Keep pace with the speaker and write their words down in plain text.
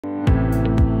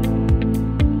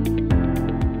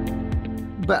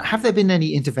But have there been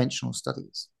any interventional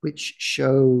studies which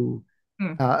show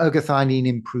Hmm. ergothioneine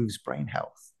improves brain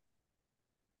health?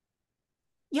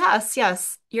 Yes,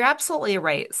 yes, you're absolutely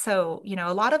right. So,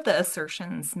 a lot of the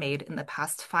assertions made in the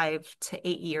past 5 to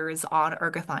 8 years on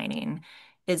ergothioneine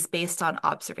is based on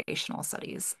observational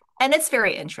studies. And it's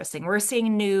very interesting. We're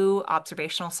seeing new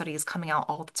observational studies coming out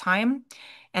all the time.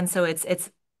 And so it's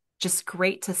just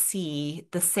great to see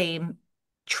the same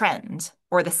trend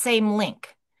or the same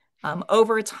link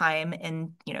over time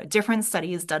in different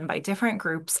studies done by different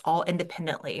groups all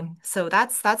independently. So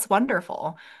that's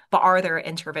wonderful. But are there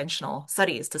interventional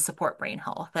studies to support brain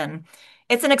health? And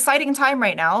it's an exciting time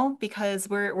right now because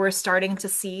we're starting to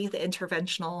see the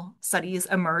interventional studies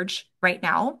emerge right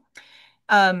now.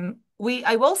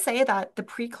 I will say that the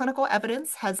preclinical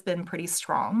evidence has been pretty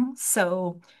strong.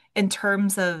 So in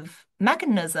terms of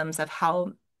mechanisms of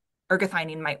how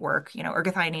ergothioneine might work,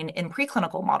 ergothioneine in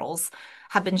preclinical models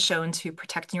have been shown to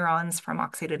protect neurons from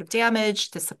oxidative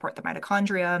damage, to support the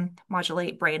mitochondria,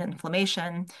 modulate brain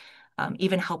inflammation,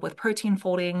 even help with protein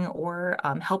folding or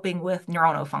helping with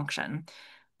neuronal function.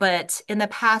 But in the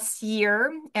past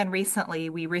year and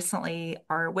we recently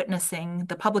are witnessing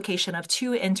the publication of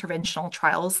two interventional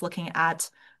trials looking at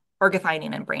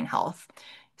ergothioneine and brain health.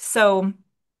 So,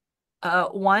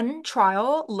 one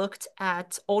trial looked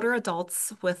at older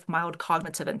adults with mild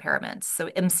cognitive impairments, so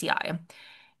MCI.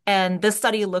 And this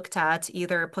study looked at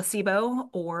either placebo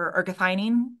or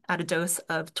ergothioneine at a dose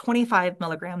of 25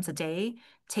 milligrams a day,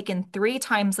 taken 3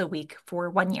 times a week for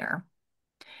 1 year.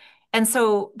 And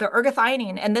so the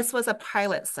ergothioneine, and this was a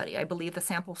pilot study, I believe the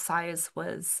sample size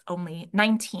was only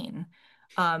 19.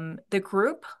 The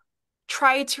group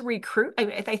tried to recruit,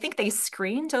 I think they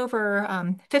screened over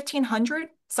 1,500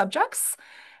 subjects.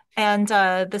 And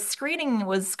the screening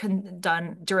was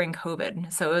done during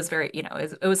COVID. So it was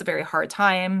it was a very hard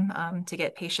time to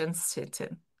get patients to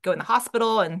go in the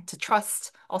hospital and to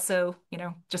trust also,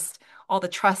 just all the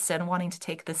trust and wanting to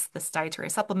take this dietary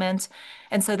supplement.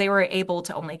 And so they were able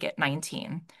to only get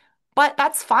 19. But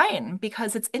that's fine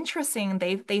because it's interesting.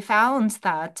 They found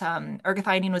that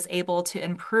ergothioneine was able to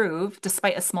improve,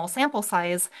 despite a small sample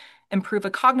size, improve a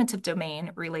cognitive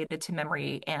domain related to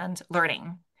memory and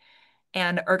learning.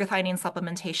 And ergothioneine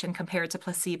supplementation compared to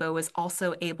placebo was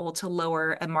also able to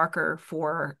lower a marker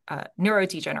for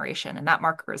neurodegeneration, and that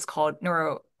marker is called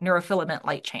neurofilament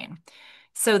light chain.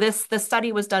 So this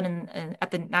study was done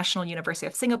at the National University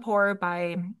of Singapore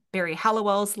by Barry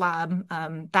Hallowell's lab.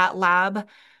 That lab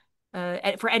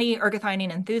for any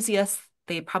ergothioneine enthusiasts,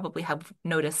 they probably have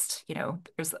noticed,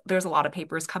 there's a lot of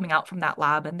papers coming out from that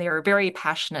lab, and they are very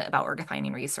passionate about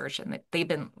ergothioneine research, and they've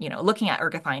been, looking at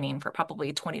ergothioneine for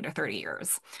probably 20 to 30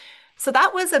 years. So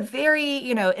that was a very,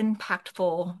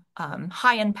 impactful,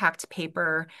 high impact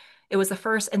paper. It was the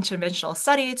first interventional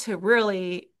study to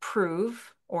really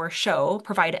prove or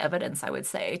provide evidence, I would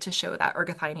say, to show that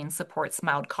ergothioneine supports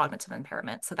mild cognitive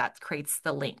impairment. So that creates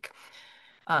the link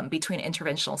between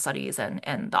interventional studies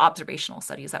and the observational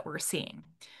studies that we're seeing.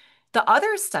 The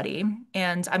other study,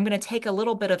 and I'm going to take a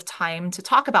little bit of time to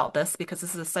talk about this because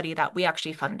this is a study that we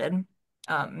actually funded.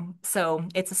 So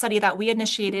it's a study that we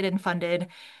initiated and funded.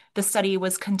 The study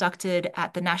was conducted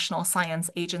at the National Science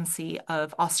Agency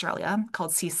of Australia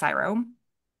called CSIRO.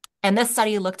 And this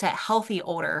study looked at healthy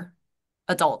older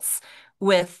adults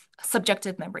with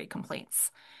subjective memory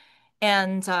complaints.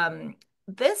 And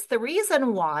the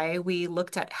reason why we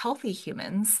looked at healthy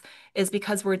humans is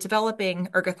because we're developing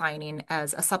ergothioneine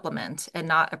as a supplement and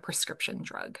not a prescription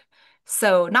drug.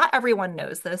 So not everyone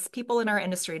knows this. People in our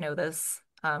industry know this,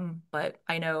 but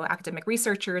I know academic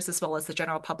researchers as well as the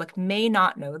general public may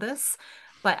not know this.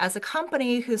 But as a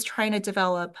company who's trying to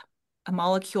develop a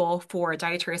molecule for a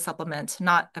dietary supplement,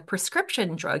 not a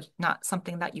prescription drug, not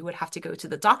something that you would have to go to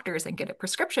the doctors and get a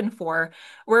prescription for,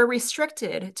 we're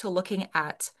restricted to looking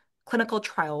at clinical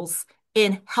trials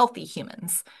in healthy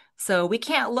humans. So we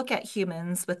can't look at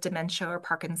humans with dementia or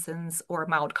Parkinson's or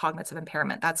mild cognitive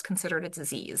impairment. That's considered a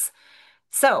disease.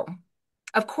 So,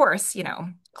 of course,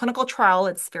 clinical trial,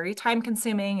 it's very time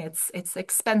consuming, it's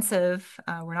expensive.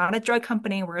 We're not a drug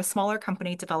company, we're a smaller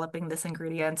company developing this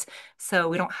ingredient. So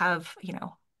we don't have,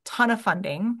 ton of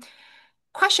funding.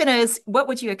 Question is, what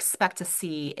would you expect to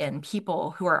see in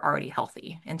people who are already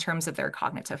healthy in terms of their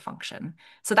cognitive function?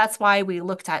 So that's why we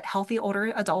looked at healthy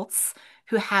older adults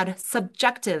who had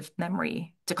subjective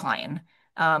memory decline.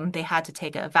 They had to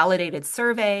take a validated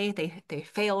survey. They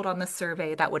failed on the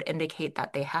survey that would indicate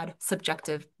that they had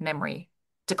subjective memory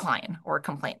decline or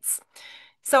complaints.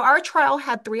 So our trial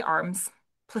had 3 arms: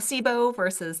 placebo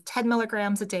versus 10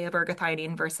 milligrams a day of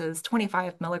ergothioneine versus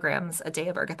 25 milligrams a day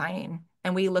of ergothioneine.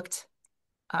 And we looked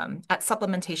at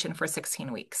supplementation for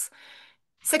 16 weeks.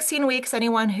 16 weeks,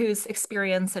 anyone who's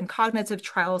experienced in cognitive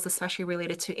trials, especially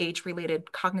related to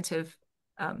age-related cognitive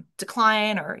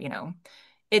decline, or,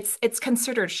 it's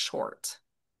considered short.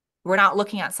 We're not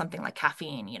looking at something like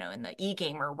caffeine, in the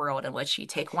e-gamer world in which you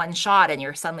take one shot and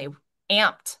you're suddenly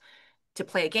amped to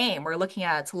play a game. We're looking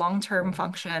at long-term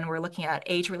function. We're looking at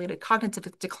age-related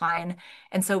cognitive decline.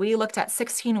 And so we looked at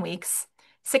 16 weeks.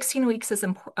 16 weeks is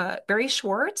very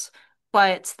short,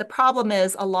 but the problem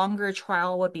is a longer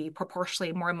trial would be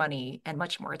proportionally more money and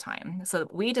much more time. So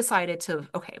we decided to,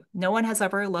 okay, no one has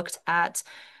ever looked at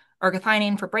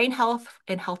ergothioneine for brain health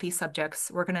in healthy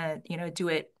subjects. We're going to, do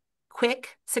it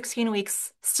quick. 16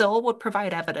 weeks still would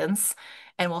provide evidence,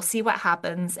 and we'll see what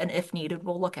happens. And if needed,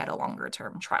 we'll look at a longer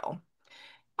term trial.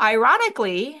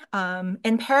 Ironically,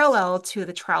 in parallel to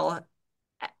the trial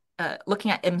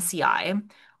looking at MCI,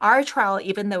 our trial,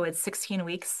 even though it's 16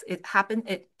 weeks, it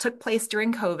took place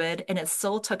during COVID, and it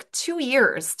still took 2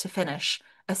 years to finish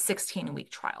a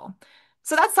 16-week trial.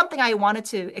 So that's something I wanted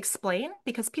to explain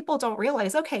because people don't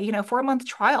realize, okay, 4-month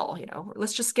trial,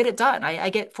 let's just get it done. I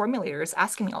get formulators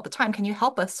asking me all the time, can you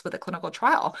help us with a clinical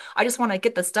trial? I just want to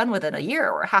get this done within a year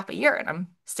or half a year. And I'm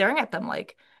staring at them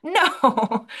like,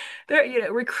 no,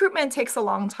 recruitment takes a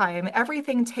long time.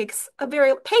 Everything takes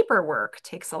paperwork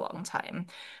takes a long time,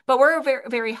 but we're very,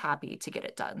 very happy to get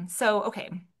it done. So,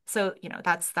 okay. So,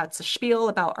 that's a spiel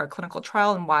about our clinical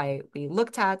trial and why we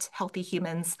looked at healthy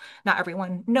humans. Not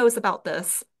everyone knows about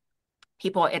this.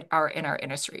 People in our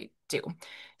industry do.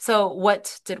 So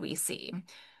what did we see?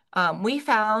 We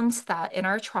found that in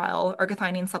our trial,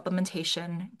 ergothioneine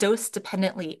supplementation dose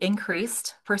dependently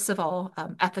increased, first of all,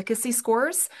 efficacy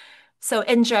scores. So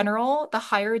in general, the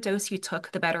higher dose you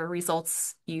took, the better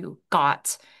results you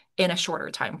got in a shorter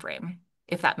time frame,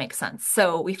 if that makes sense.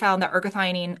 So we found that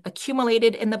ergothioneine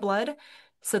accumulated in the blood.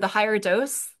 So the higher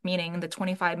dose, meaning the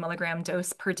 25 milligram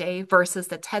dose per day versus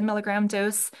the 10 milligram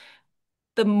dose,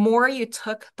 the more you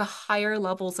took, the higher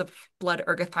levels of blood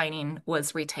ergothioneine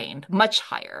was retained, much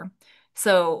higher.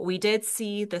 So we did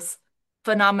see this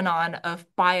phenomenon of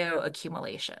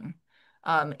bioaccumulation.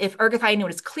 If ergothioneine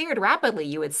was cleared rapidly,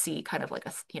 you would see kind of like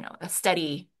a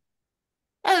steady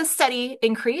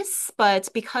increase. But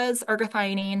because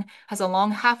ergothioneine has a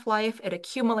long half-life, it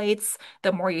accumulates.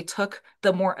 The more you took,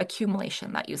 the more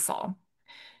accumulation that you saw.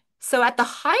 So at the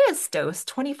highest dose,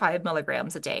 25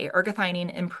 milligrams a day,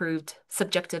 ergothioneine improved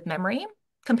subjective memory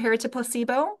compared to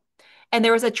placebo. And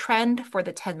there was a trend for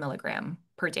the 10 milligram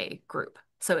per day group.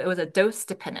 So it was a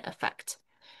dose-dependent effect.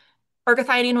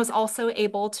 Ergothioneine was also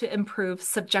able to improve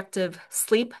subjective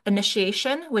sleep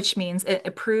initiation, which means it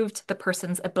improved the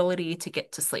person's ability to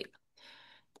get to sleep.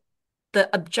 The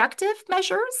objective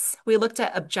measures, we looked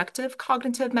at objective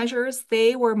cognitive measures.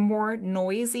 They were more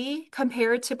noisy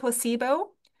compared to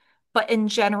placebo. But in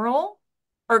general,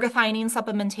 ergothioneine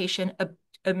supplementation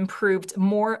improved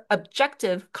more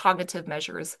objective cognitive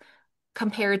measures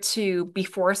compared to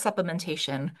before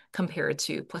supplementation compared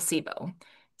to placebo.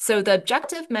 So the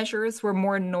objective measures were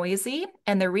more noisy,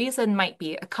 and the reason might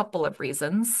be a couple of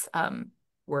reasons.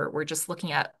 We're just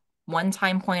looking at one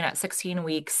time point at 16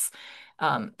 weeks.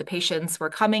 The patients were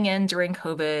coming in during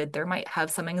COVID. There might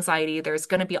have some anxiety. There's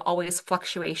going to be always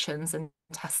fluctuations in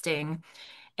testing.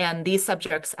 And these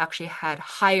subjects actually had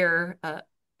higher,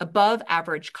 above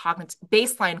average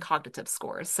baseline cognitive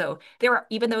scores. So they were,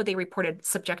 even though they reported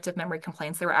subjective memory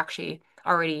complaints, they were actually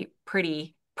already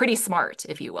pretty smart,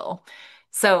 if you will.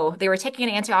 So they were taking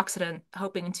an antioxidant,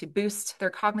 hoping to boost their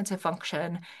cognitive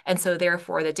function. And so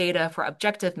therefore the data for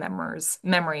objective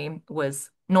memory was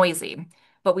noisy.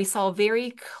 But we saw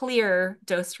very clear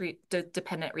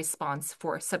dose-dependent response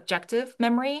for subjective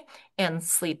memory and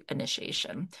sleep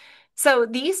initiation. So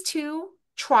these two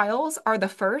trials are the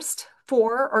first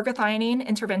for ergothioneine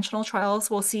interventional trials.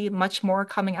 We'll see much more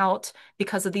coming out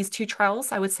because of these two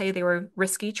trials. I would say they were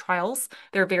risky trials.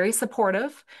 They're very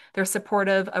supportive. They're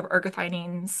supportive of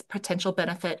ergothioneines potential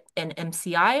benefit in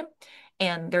MCI,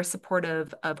 and they're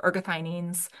supportive of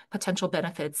ergothioneines potential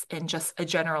benefits in just a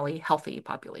generally healthy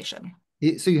population.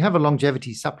 So you have a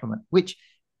longevity supplement, which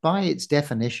by its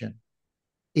definition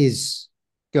is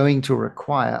going to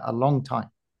require a long time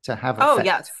to have Oh, effect.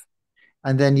 yes.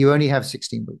 And then you only have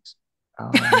 16 weeks.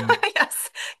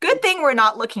 Yes. Good thing we're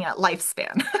not looking at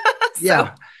lifespan. So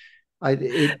Yeah,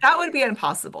 it. that would be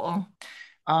impossible.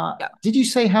 Yeah. Did you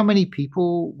say how many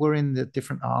people were in the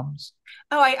different arms?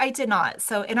 Oh, I did not.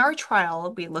 So in our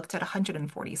trial, we looked at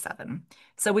 147.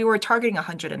 So we were targeting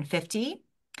 150,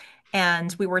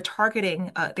 and we were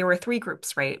targeting, there were three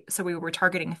groups, right? So we were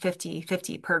targeting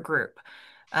 50 per group.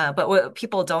 But what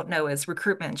people don't know is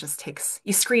recruitment just takes,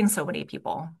 you screen so many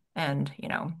people and,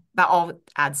 that all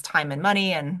adds time and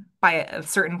money. And by a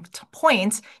certain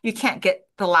point, you can't get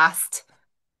the last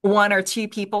one or two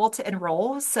people to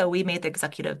enroll. So we made the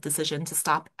executive decision to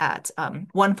stop at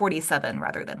 147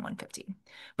 rather than 150.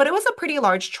 But it was a pretty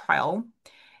large trial.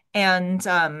 And,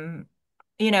 a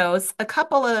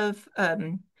couple of,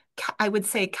 I would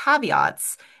say,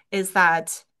 caveats is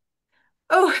that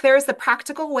oh, there's the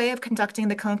practical way of conducting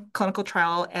the clinical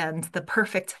trial and the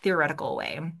perfect theoretical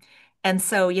way. And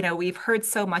so, we've heard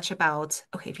so much about,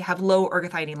 okay, if you have low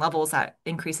ergothioneine levels, that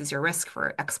increases your risk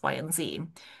for X, Y, and Z.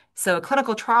 So a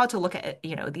clinical trial to look at,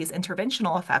 these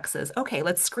interventional effects is, okay,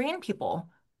 let's screen people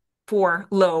for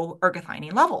low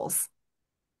ergothioneine levels.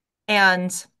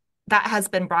 And that has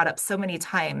been brought up so many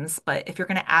times, but if you're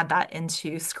going to add that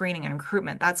into screening and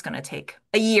recruitment, that's going to take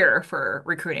a year for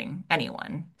recruiting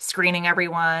anyone, screening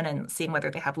everyone and seeing whether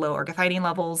they have low ergothioneine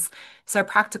levels. So a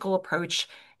practical approach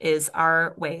is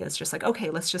our way is just like, okay,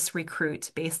 let's just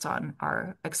recruit based on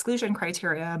our exclusion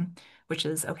criteria, which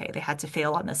is, okay, they had to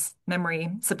fail on this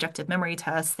subjective memory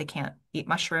test. They can't eat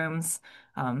mushrooms.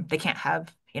 They can't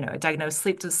have, a diagnosed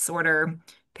sleep disorder.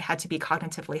 They had to be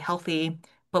cognitively healthy,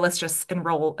 but let's just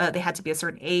enroll. They had to be a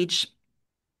certain age,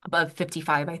 above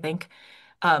 55, I think.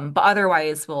 But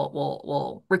otherwise,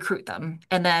 we'll recruit them,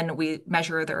 and then we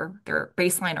measure their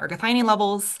baseline ergothioneine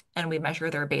levels, and we measure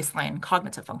their baseline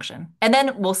cognitive function, and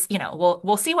then we'll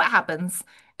see what happens,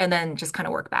 and then just kind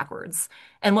of work backwards.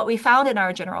 And what we found in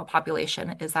our general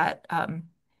population is that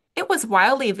it was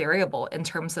wildly variable in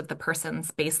terms of the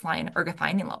person's baseline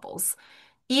ergothioneine levels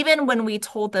even when we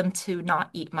told them to not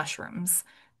eat mushrooms.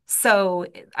 So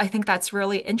I think that's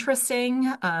really interesting.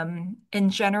 In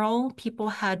general, people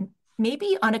had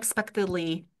maybe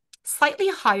unexpectedly slightly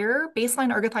higher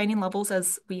baseline ergothioneine levels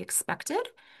as we expected.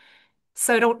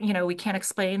 So I don't, we can't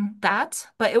explain that,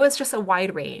 but it was just a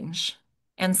wide range.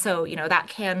 And so, that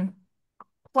can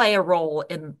play a role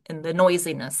in the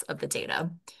noisiness of the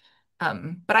data.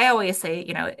 But I always say,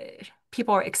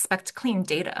 people expect clean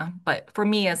data. But for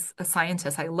me as a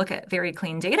scientist, I look at very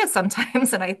clean data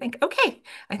sometimes and I think, okay,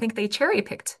 I think they cherry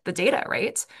picked the data,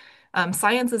 right?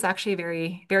 Science is actually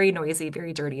very, very noisy,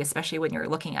 very dirty, especially when you're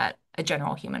looking at a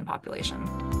general human population.